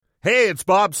Hey, it's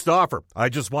Bob Stauffer. I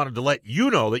just wanted to let you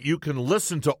know that you can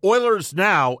listen to Oilers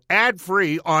Now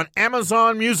ad-free on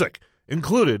Amazon Music,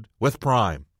 included with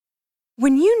Prime.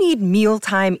 When you need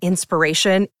mealtime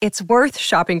inspiration, it's worth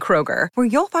shopping Kroger, where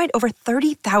you'll find over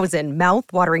 30,000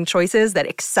 mouth-watering choices that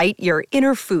excite your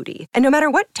inner foodie. And no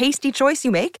matter what tasty choice you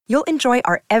make, you'll enjoy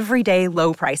our everyday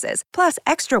low prices, plus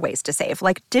extra ways to save,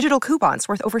 like digital coupons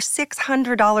worth over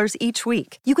 $600 each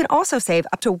week. You can also save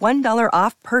up to $1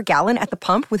 off per gallon at the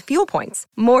pump with fuel points.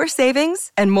 More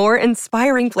savings and more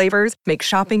inspiring flavors make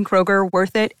shopping Kroger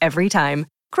worth it every time.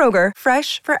 Kroger,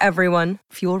 fresh for everyone.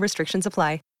 Fuel restrictions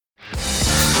apply.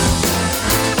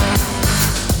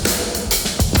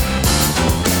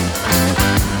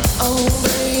 Oh,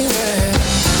 baby.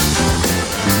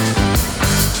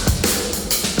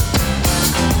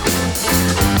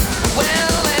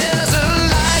 Well, there's a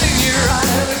light in your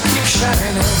eye that keeps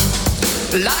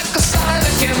shining, like a star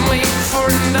that can wait for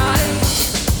a night.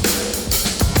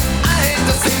 I hate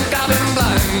to think I've been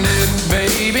blinded,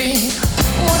 baby.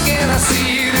 What can I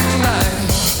see tonight?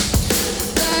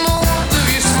 And the warmth of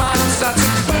your smile starts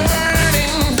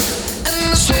burning, and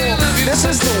the smell of your This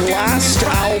is the last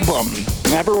album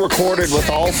ever recorded with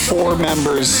all four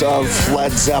members of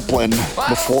Led Zeppelin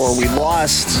before we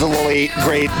lost the late,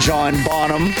 great John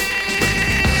Bonham,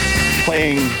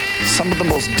 playing some of the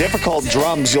most difficult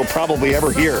drums you'll probably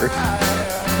ever hear.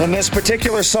 And this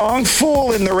particular song,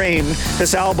 Fool in the Rain,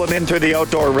 this album, In Through the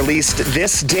Outdoor, released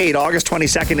this date, August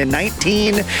 22nd in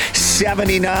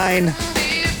 1979.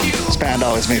 This band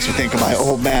always makes me think of my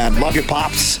old man. Love you,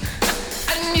 Pops.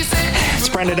 It's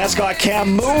Brenden and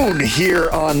Cam Moon here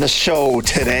on the show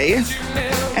today,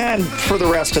 and for the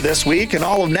rest of this week and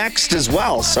all of next as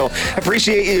well. So I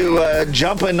appreciate you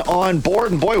jumping on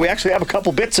board. And boy, we actually have a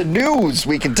couple bits of news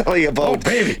we can tell you about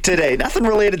today. Nothing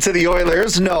related to the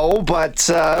Oilers, no, but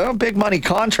a big money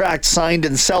contract signed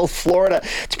in South Florida.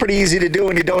 It's pretty easy to do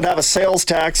when you don't have a sales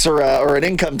tax or an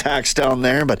income tax down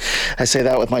there, but I say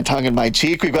that with my tongue in my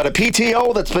cheek. We've got a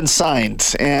PTO that's been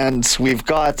signed, and we've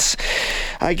got,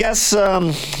 I guess, a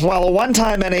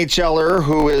one-time NHLer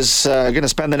who is going to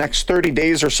spend the next 30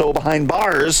 days or so behind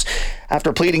bars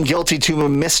after pleading guilty to a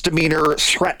misdemeanor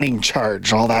threatening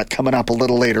charge. All that coming up a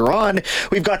little later on.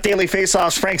 We've got Daily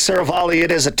Faceoffs. Frank Saravalli.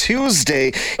 It is a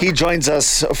Tuesday. He joins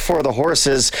us for the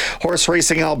horses, Horse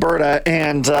Racing Alberta.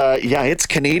 And it's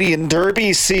Canadian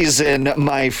Derby season,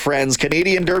 my friends.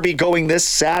 Canadian Derby going this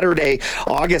Saturday,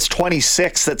 August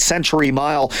 26th at Century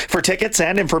Mile. For tickets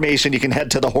and information, you can head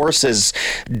to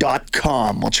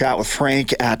thehorses.com. We'll chat with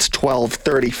Frank at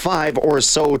 12:35 or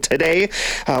so today.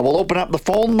 We'll open up the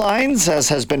phone lines, as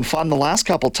has been fun the last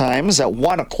couple times, at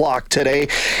 1 o'clock today.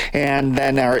 And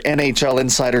then our NHL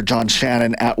insider, John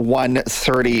Shannon, at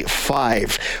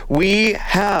 1:35. We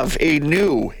have a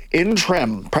new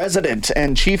interim president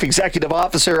and chief executive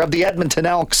officer of the Edmonton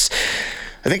Elks.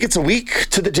 I think it's a week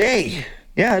to the day.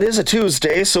 Yeah, it is a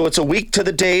Tuesday, so it's a week to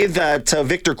the day that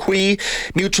Victor Cui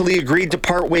mutually agreed to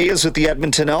part ways with the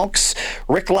Edmonton Elks.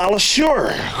 Rick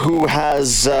Lalasheur, who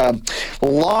has a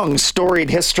long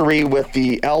storied history with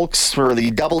the Elks for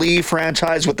the Double E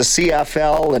franchise with the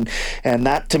CFL, and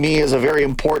that to me is a very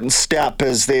important step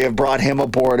as they have brought him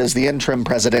aboard as the interim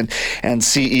president and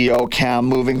CEO. Cam,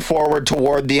 moving forward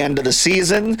toward the end of the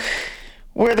season,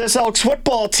 where this Elks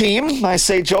football team, I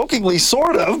say jokingly,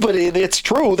 sort of, but it's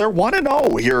true, they're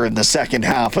 1-0 here in the second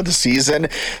half of the season.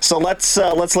 So let's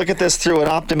look at this through an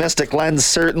optimistic lens.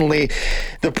 Certainly,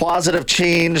 the positive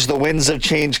change, the winds of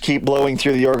change keep blowing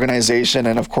through the organization,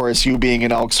 and of course, you being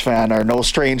an Elks fan are no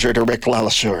stranger to Rick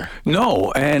Lalasheur.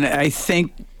 No, and I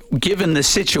think given the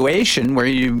situation where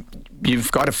you've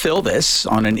got to fill this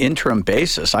on an interim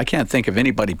basis, I can't think of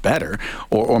anybody better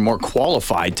or more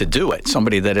qualified to do it.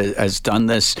 Somebody that has done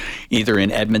this either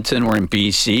in Edmonton or in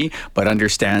BC, but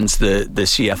understands the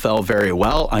CFL very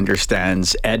well,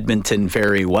 understands Edmonton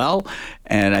very well,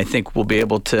 and I think we'll be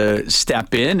able to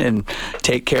step in and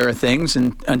take care of things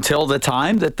until the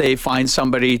time that they find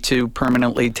somebody to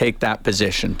permanently take that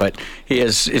position. But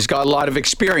he's got a lot of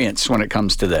experience when it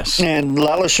comes to this. And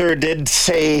Lalasheur did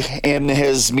say in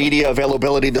his media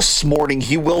availability this morning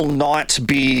he will not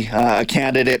be a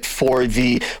candidate for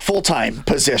the full-time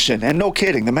position. And no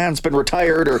kidding, the man's been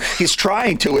retired, or he's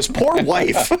trying to. His poor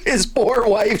wife,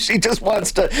 she just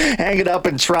wants to hang it up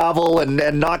and travel,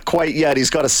 and not quite yet. He's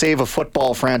got to save a football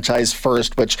football franchise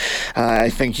first, which I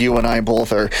think you and I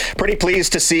both are pretty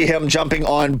pleased to see him jumping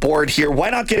on board here. Why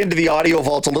not get into the audio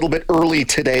vault a little bit early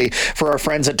today for our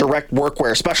friends at Direct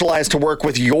Workwear, specialized to work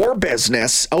with your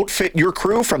business, outfit your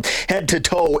crew from head to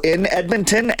toe in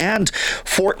Edmonton and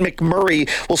Fort McMurray.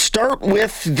 We'll start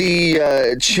with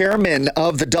the chairman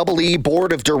of the Double E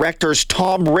Board of Directors,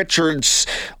 Tom Richards,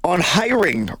 on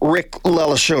hiring Rick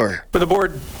Lelacheur. But the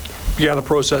board began the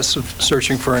process of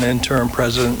searching for an interim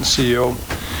president and CEO.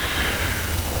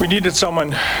 We needed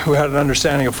someone who had an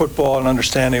understanding of football and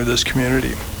understanding of this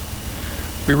community.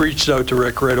 We reached out to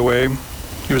Rick right away.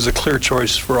 He was a clear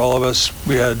choice for all of us.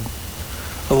 We had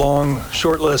a long,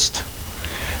 short list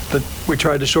that we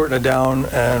tried to shorten it down,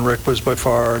 and Rick was by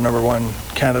far our number one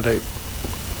candidate.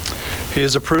 He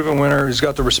is a proven winner. He's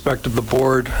got the respect of the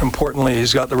board. Importantly,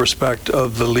 he's got the respect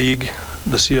of the league,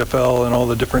 the CFL, and all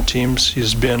the different teams.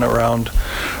 He's been around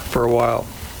for a while.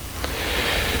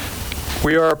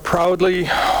 We are a proudly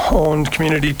owned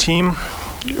community team.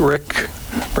 Rick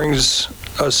brings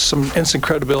us some instant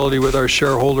credibility with our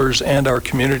shareholders and our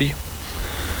community.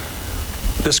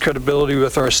 This credibility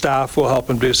with our staff will help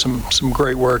him do some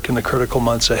great work in the critical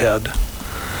months ahead.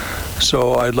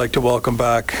 So I'd like to welcome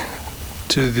back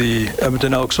to the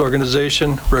Edmonton Elks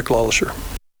organization, Rick Lelacheur.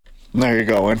 There you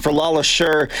go. And for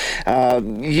Lelacheur,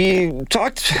 he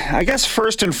talked, I guess,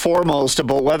 first and foremost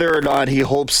about whether or not he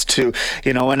hopes to,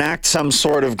 enact some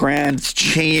sort of grand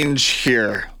change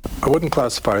here. I wouldn't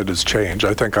classify it as change.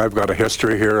 I think I've got a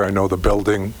history here. I know the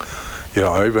building.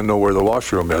 I even know where the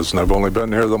washroom is, and I've only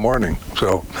been here the morning.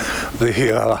 So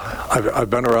I've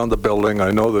been around the building.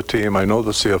 I know the team. I know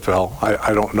the CFL.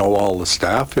 I don't know all the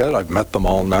staff yet. I've met them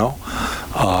all now.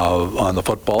 On the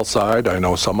football side, I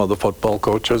know some of the football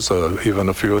coaches, even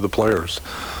a few of the players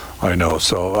I know.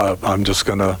 So I'm just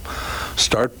going to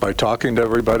start by talking to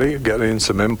everybody, getting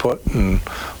some input, and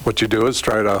what you do is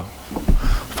try to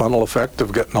funnel effect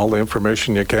of getting all the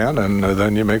information you can, and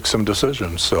then you make some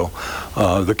decisions. So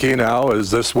the key now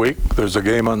is this week. There's a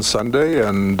game on Sunday,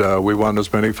 and we want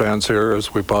as many fans here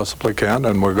as we possibly can,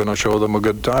 and we're going to show them a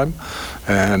good time,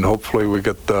 and hopefully we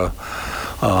get the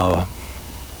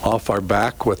off our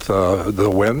back with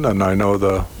the win. And I know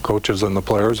the coaches and the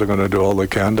players are going to do all they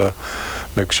can to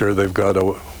make sure they've got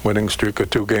a winning streak of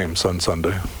 2 games on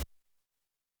Sunday.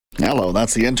 Hello,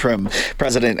 that's the interim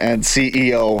president and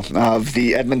CEO of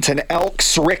the Edmonton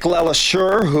Elks, Rick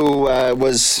Lelacheur, who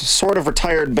was sort of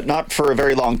retired, but not for a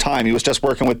very long time. He was just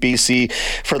working with BC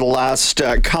for the last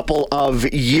couple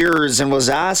of years, and was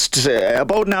asked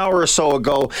about an hour or so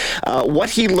ago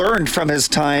what he learned from his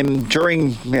time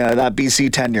during that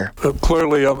BC tenure.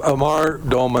 Clearly, Amar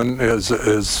Doman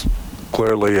is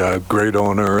clearly a great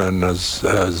owner, and as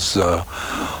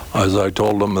I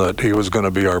told him that he was going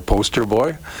to be our poster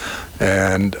boy,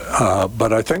 and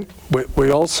but I think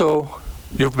we also,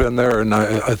 you've been there, and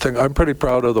I think I'm pretty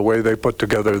proud of the way they put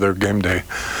together their game day,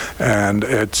 and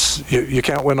it's you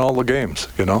can't win all the games,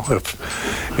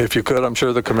 If you could, I'm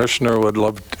sure the commissioner would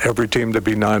love every team to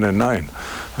be 9-9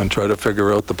 and try to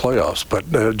figure out the playoffs, but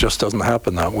it just doesn't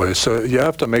happen that way. So you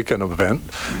have to make an event,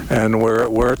 and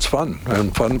where it's fun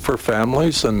for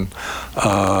families, and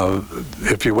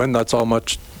if you win, that's all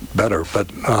much better. But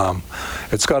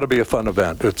it's got to be a fun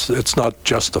event. It's not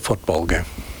just a football game.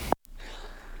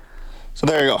 So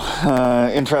there you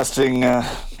go. Interesting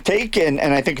take, and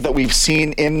I think that we've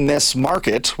seen in this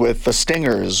market with the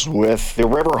Stingers, with the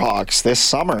Riverhawks this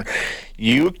summer,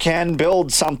 you can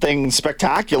build something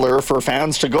spectacular for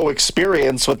fans to go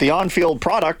experience, with the on-field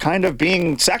product kind of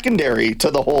being secondary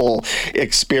to the whole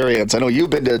experience. I know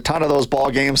you've been to a ton of those ball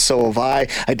games, so have I.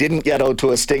 I didn't get out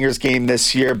to a Stingers game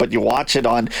this year, but you watch it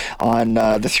on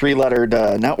the three-lettered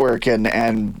network, and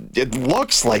it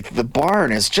looks like the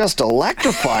barn is just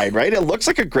electrified, right? It looks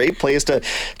like a great place to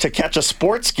catch a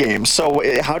sports game. So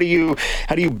how do you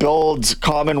build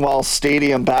Commonwealth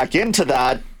Stadium back into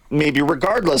that? Maybe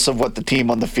regardless of what the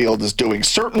team on the field is doing.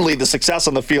 Certainly the success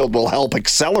on the field will help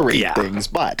accelerate things,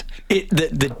 but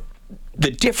the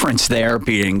difference there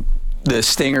being the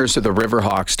Stingers or the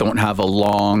Riverhawks don't have a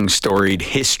long storied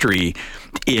history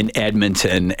in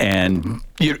Edmonton, and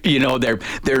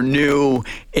they're new.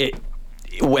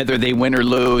 Whether they win or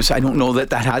lose, I don't know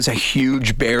that has a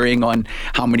huge bearing on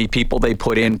how many people they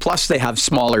put in. Plus, they have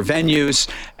smaller venues,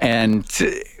 and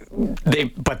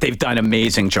they've done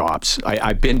amazing jobs.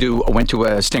 I went to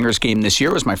a Stingers game this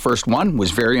year. It was my first one.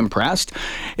 Was very impressed.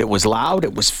 It was loud.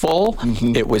 It was full.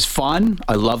 Mm-hmm. It was fun.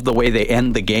 I love the way they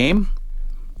end the game.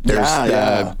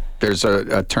 There's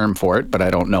a term for it, but I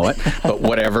don't know it. But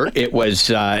whatever. It was.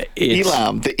 Elam.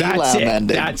 The Elam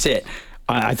ending. That's it.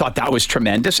 I thought that was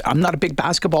tremendous. I'm not a big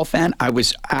basketball fan. I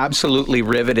was absolutely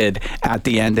riveted at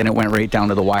the end, and it went right down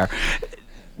to the wire.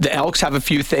 The Elks have a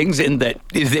few things in that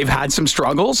they've had some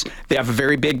struggles. They have a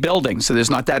very big building, so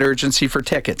there's not that urgency for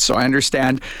tickets. So I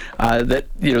understand that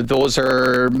those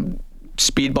are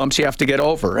speed bumps you have to get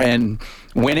over, and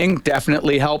winning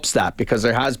definitely helps that, because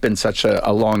there has been such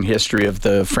a long history of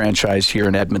the franchise here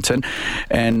in Edmonton,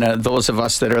 and those of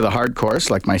us that are the hardcores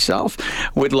like myself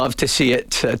would love to see it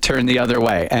turn the other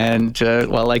way. And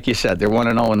well, like you said, they're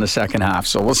 1-0 in the second half,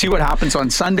 so we'll see what happens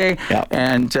on Sunday. Yep.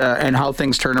 and how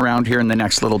things turn around here in the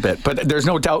next little bit. But there's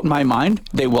no doubt in my mind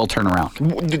they will turn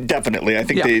around. Definitely. I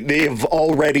think they've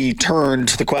already turned.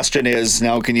 The question is,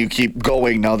 now can you keep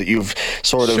going now that you've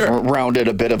sort of rounded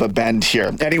a bit of a bend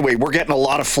here? Anyway, we're getting a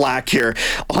lot of flack here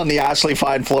on the Ashley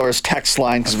Fine Floors text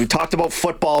line because we talked about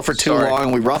football for too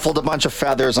long. We ruffled a bunch of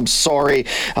feathers. I'm sorry.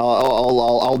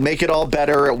 I'll make it all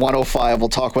better at 105. We'll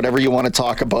talk whatever you want to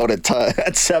talk about it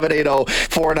at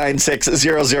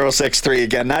 780-496-0063.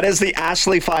 Again, that is the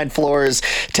Ashley Fine Floors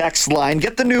text line.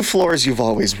 Get the new floors you've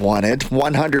always wanted.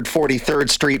 143rd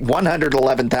Street,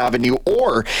 111th Avenue,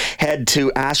 or head to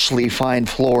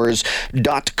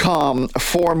ashleyfinefloors.com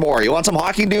for more. You want some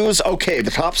hockey news? Okay,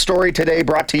 the top story today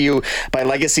brought to you by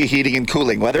Legacy Heating and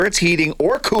Cooling. Whether it's heating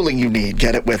or cooling you need,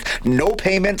 get it with no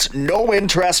payments, no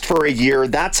interest for a year.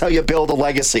 That's how you build a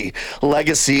legacy.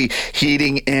 Legacy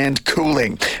Heating and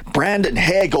Cooling. Brenden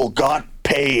Hagel got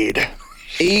paid.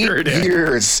 8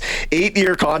 years,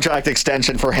 8-year contract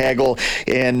extension for Hagel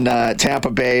in Tampa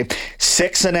Bay,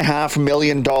 $6.5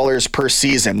 million per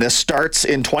season. This starts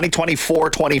in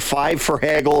 2024-25 for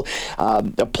Hagel,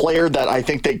 a player that I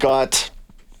think they got.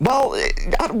 Well,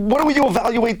 what do you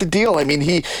evaluate the deal? I mean,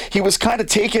 he was kind of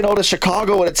taken out of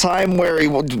Chicago at a time where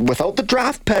without the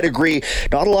draft pedigree,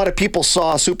 not a lot of people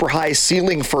saw a super high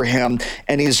ceiling for him,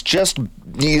 and he's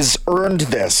earned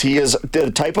this. He is the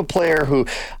type of player who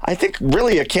I think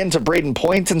really akin to Braden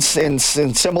Point in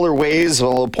similar ways,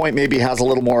 although Point maybe has a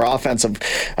little more offensive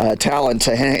talent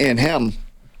in him.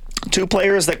 Two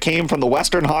players that came from the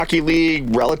Western Hockey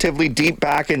League relatively deep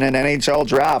back in an NHL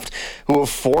draft who have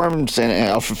forged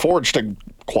a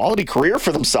quality career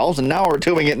for themselves and now are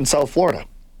doing it in South Florida.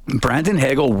 Brenden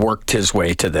Hagel worked his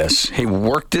way to this. He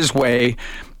worked his way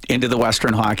into the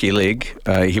Western Hockey League.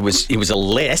 He was a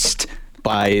list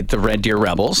by the Red Deer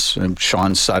Rebels. And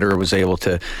Sean Sutter was able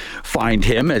to find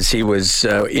him as he was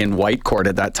in Whitecourt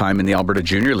at that time in the Alberta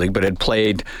Junior League, but had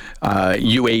played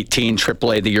U18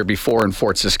 AAA the year before in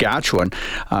Fort Saskatchewan.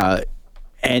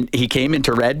 And he came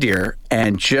into Red Deer,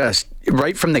 and just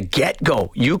right from the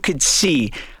get-go, you could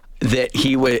see that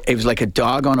it was like a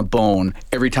dog on a bone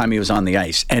every time he was on the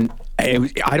ice. And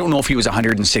I don't know if he was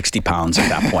 160 pounds at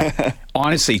that point.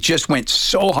 Honestly, just went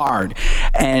so hard.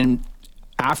 And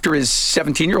after his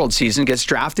 17-year-old season, gets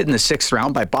drafted in the 6th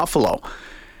round by Buffalo.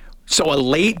 So a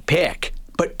late pick,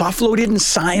 but Buffalo didn't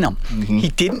sign him. Mm-hmm. He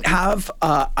didn't have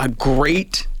a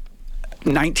great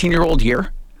 19-year-old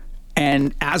year,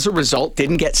 and as a result,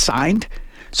 didn't get signed.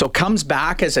 So comes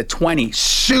back as a 20,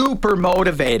 super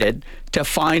motivated to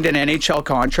find an NHL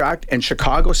contract, and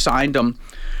Chicago signed him.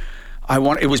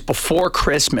 It was before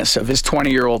Christmas of his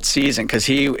 20-year-old season, because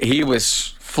he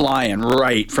was flying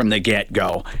right from the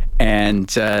get-go. And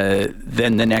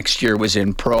then the next year was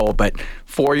in pro. But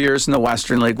 4 years in the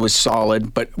Western League was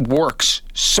solid, but works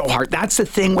so hard. That's the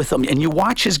thing with him. And you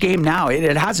watch his game now,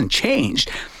 it hasn't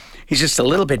changed. He's just a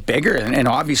little bit bigger and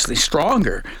obviously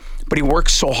stronger. But he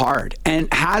works so hard and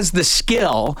has the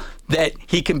skill that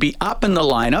he can be up in the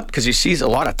lineup, because he sees a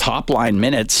lot of top-line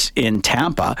minutes in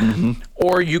Tampa,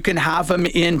 or you can have him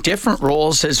in different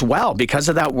roles as well because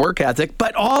of that work ethic,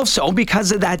 but also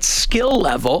because of that skill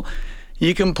level.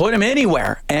 You can put him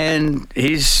anywhere, and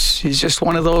he's just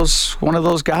one of those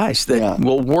guys that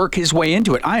will work his way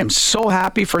into it. I am so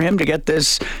happy for him to get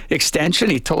this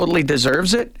extension. He totally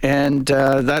deserves it, and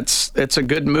it's a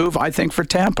good move, I think, for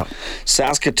Tampa.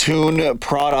 Saskatoon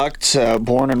product,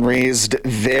 born and raised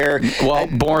there. Well,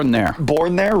 born there.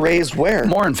 Born there, raised where?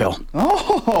 Morinville.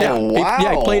 Oh, wow.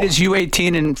 He played his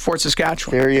U18 in Fort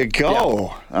Saskatchewan. There you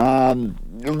go. Yeah.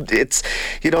 It's,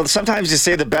 sometimes you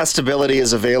say the best ability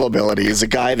is availability. He's a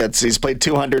guy he's played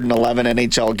 211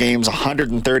 NHL games,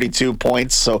 132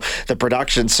 points, so the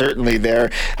production certainly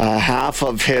there. Half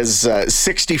of his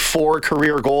 64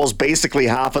 career goals, basically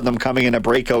half of them coming in a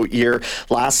breakout year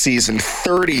last season.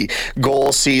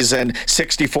 30-goal season,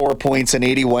 64 points in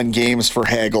 81 games for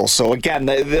Hagel. So again,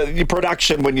 the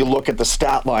production, when you look at the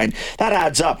stat line, that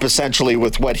adds up essentially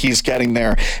with what he's getting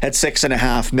there at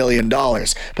 $6.5 million.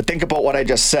 But think about what I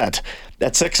just said.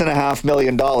 At $6.5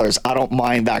 million, I don't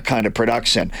mind that kind of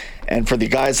production. And for the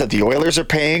guys that the Oilers are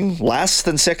paying less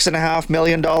than $6.5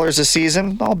 million a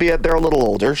season, albeit they're a little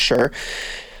older, sure,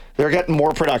 they're getting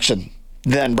more production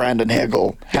than Brenden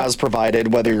Hagel has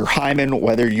provided, whether you're Hyman,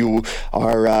 whether you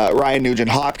are Ryan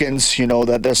Nugent-Hopkins. You know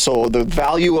that so the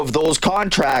value of those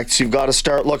contracts, you've got to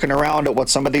start looking around at what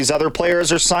some of these other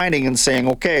players are signing and saying,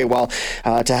 okay, well,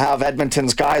 to have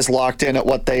Edmonton's guys locked in at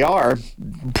what they are,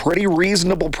 pretty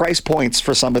reasonable price points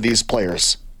for some of these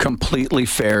players. Completely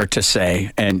fair to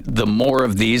say. And the more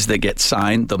of these that get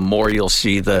signed, the more you'll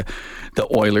see the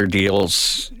Oiler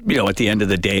deals, at the end of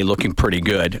the day, looking pretty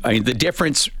good. I mean, the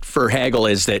difference for Hagel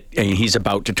is that he's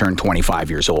about to turn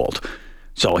 25 years old.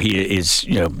 So he is,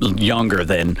 younger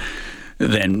than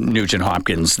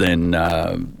Nugent-Hopkins, than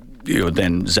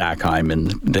Zach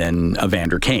Hyman, than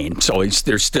Evander Kane. So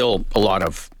there's still a lot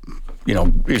of,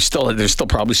 there's still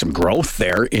probably some growth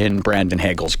there in Brenden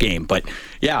Hagel's game. But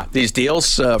yeah, these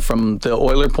deals from the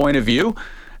Oiler point of view,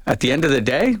 at the end of the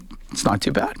day, it's not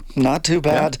too bad. Not too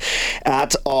bad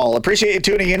at all. Appreciate you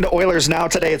tuning in to Oilers Now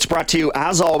today. It's brought to you,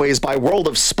 as always, by World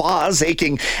of Spas.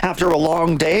 Aching after a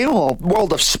long day? Well,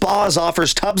 World of Spas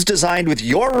offers tubs designed with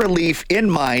your relief in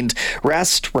mind.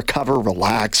 Rest, recover,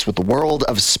 relax with the World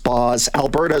of Spas,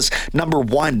 Alberta's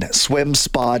 #1 swim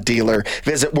spa dealer.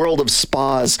 Visit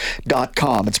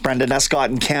worldofspas.com. It's Brenden Escott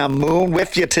and Cam Moon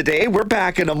with you today. We're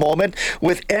back in a moment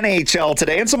with NHL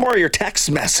Today and some more of your text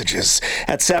messages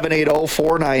at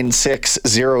 780-496-0063.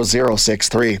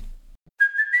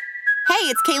 Hey,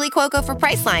 it's Kaylee Cuoco for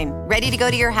Priceline. Ready to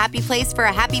go to your happy place for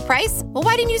a happy price? Well,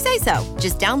 why didn't you say so?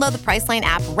 Just download the Priceline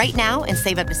app right now and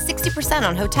save up to 60%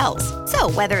 on hotels. So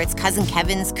whether it's Cousin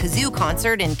Kevin's Kazoo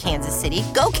Concert in Kansas City,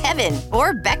 go Kevin,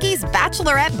 or Becky's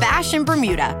Bachelorette Bash in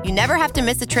Bermuda, you never have to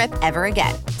miss a trip ever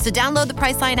again. So download the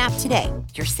Priceline app today.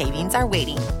 Your savings are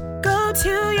waiting. Go to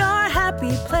your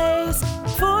happy place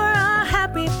for a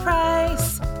happy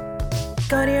price.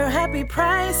 Go to your happy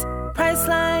price,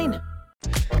 Priceline.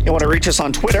 You want to reach us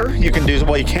on Twitter? You can do,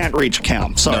 well, you can't reach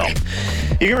Cam. Sorry. No.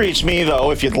 You can reach me,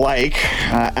 though, if you'd like,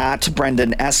 at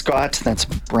Brenden Escott. That's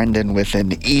Brenden with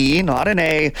an E, not an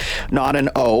A, not an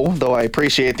O, though I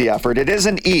appreciate the effort. It is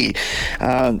an E.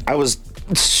 I was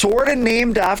sort of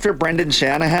named after Brendan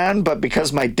Shanahan, but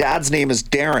because my dad's name is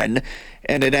Darren,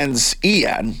 and it ends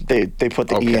EN, they put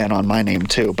the EN on my name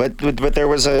too. But there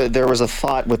was a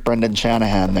thought with Brendan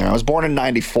Shanahan there. I was born in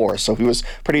 '94, so he was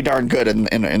pretty darn good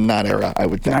in that era, I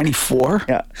would think. '94?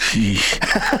 Yeah.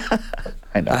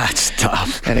 I know. That's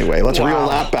tough. Anyway, let's reel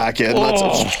that back in. Let's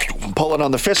pull it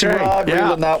on the fishing rod,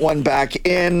 reeling that one back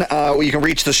in. You can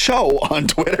reach the show on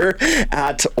Twitter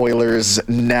at Oilers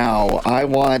Now. I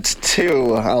want to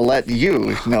let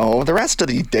you know the rest of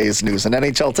the day's news in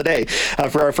NHL Today.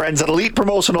 For our friends at Elite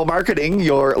Promotional Marketing,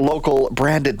 your local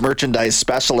branded merchandise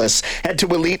specialists, head to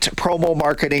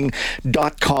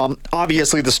elitepromomarketing.com.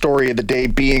 Obviously, the story of the day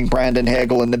being Brenden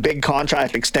Hagel and the big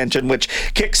contract extension, which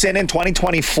kicks in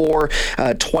 2024.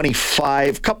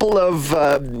 25, couple of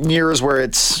years where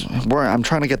I'm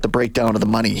trying to get the breakdown of the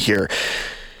money here.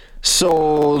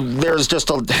 So there's just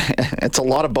it's a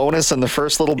lot of bonus in the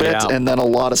first little bit, and then a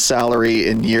lot of salary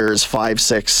in years 5,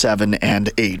 6, 7, and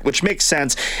 8, which makes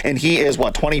sense. And he is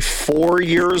 24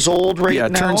 years old now? Yeah,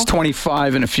 turns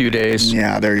 25 in a few days.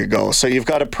 Yeah, there you go. So you've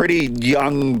got a pretty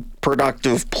young,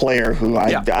 productive player who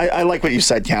I like what you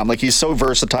said, Cam. Like, he's so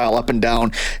versatile up and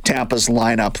down Tampa's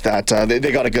lineup that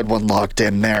they got a good one locked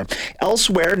in there.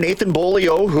 Elsewhere, Nathan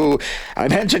Beaulieu, who I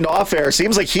mentioned off air,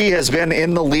 seems like he has been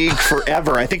in the league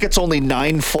forever. I think it's only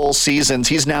 9 full seasons.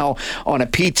 He's now on a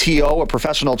PTO, a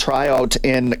professional tryout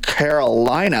in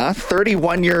Carolina.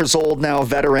 31 years old now,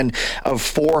 veteran of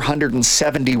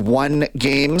 471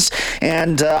 games.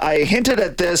 And I hinted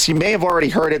at this, you may have already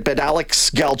heard it, but Alex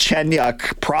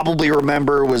Galchenyuk, probably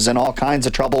remember, was in all kinds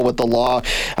of trouble with the law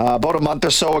about a month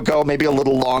or so ago, maybe a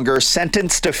little longer,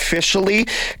 sentenced officially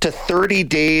to 30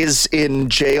 days in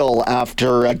jail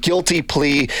after a guilty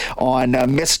plea on a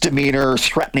misdemeanor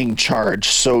threatening charge.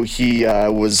 So he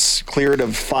was cleared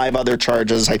of 5 other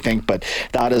charges, I think, but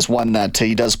that is one that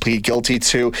he does plead guilty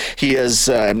to. He is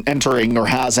entering or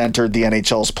has entered the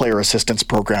NHL's player assistance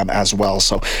program as well.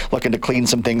 So looking to clean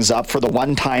some things up for the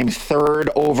one-time 3rd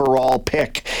overall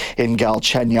pick in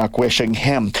Galchenyuk Nanyuk, wishing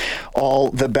him all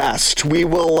the best. We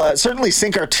will certainly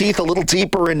sink our teeth a little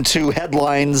deeper into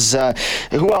headlines.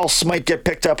 Who else might get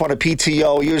picked up on a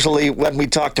PTO? Usually when we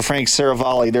talk to Frank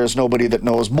Saravalli, there's nobody that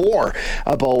knows more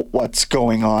about what's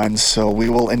going on. So we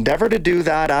will endeavor to do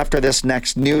that after this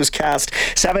next newscast.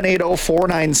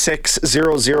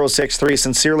 780-496-0063.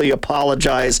 Sincerely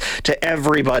apologize to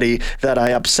everybody that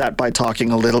I upset by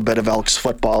talking a little bit of Elks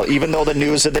football, even though the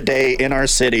news of the day in our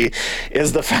city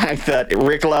is the fact that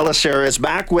Rick LeLacheur is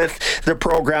back with the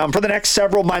program for the next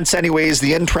several months anyways.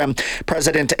 The interim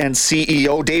president and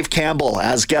CEO, Dave Campbell,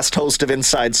 as guest host of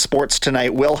Inside Sports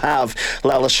tonight, will have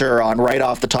LeLacheur on right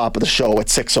off the top of the show at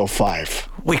 6:05.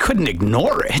 We couldn't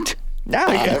ignore it. Yeah,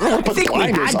 I think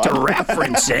we had to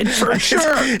reference it for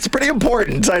sure. It's pretty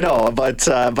important, I know, but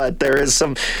there is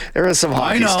some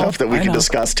hockey stuff that we can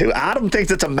discuss too. Adam thinks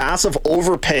it's a massive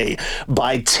overpay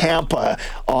by Tampa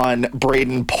on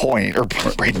Brayden Point, or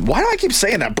Brayden. Why do I keep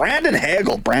saying that? Brandon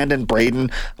Hagel, Brendan,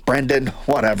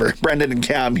 whatever. Brenden and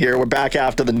Cam here. We're back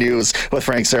after the news with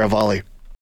Frank Saravalli.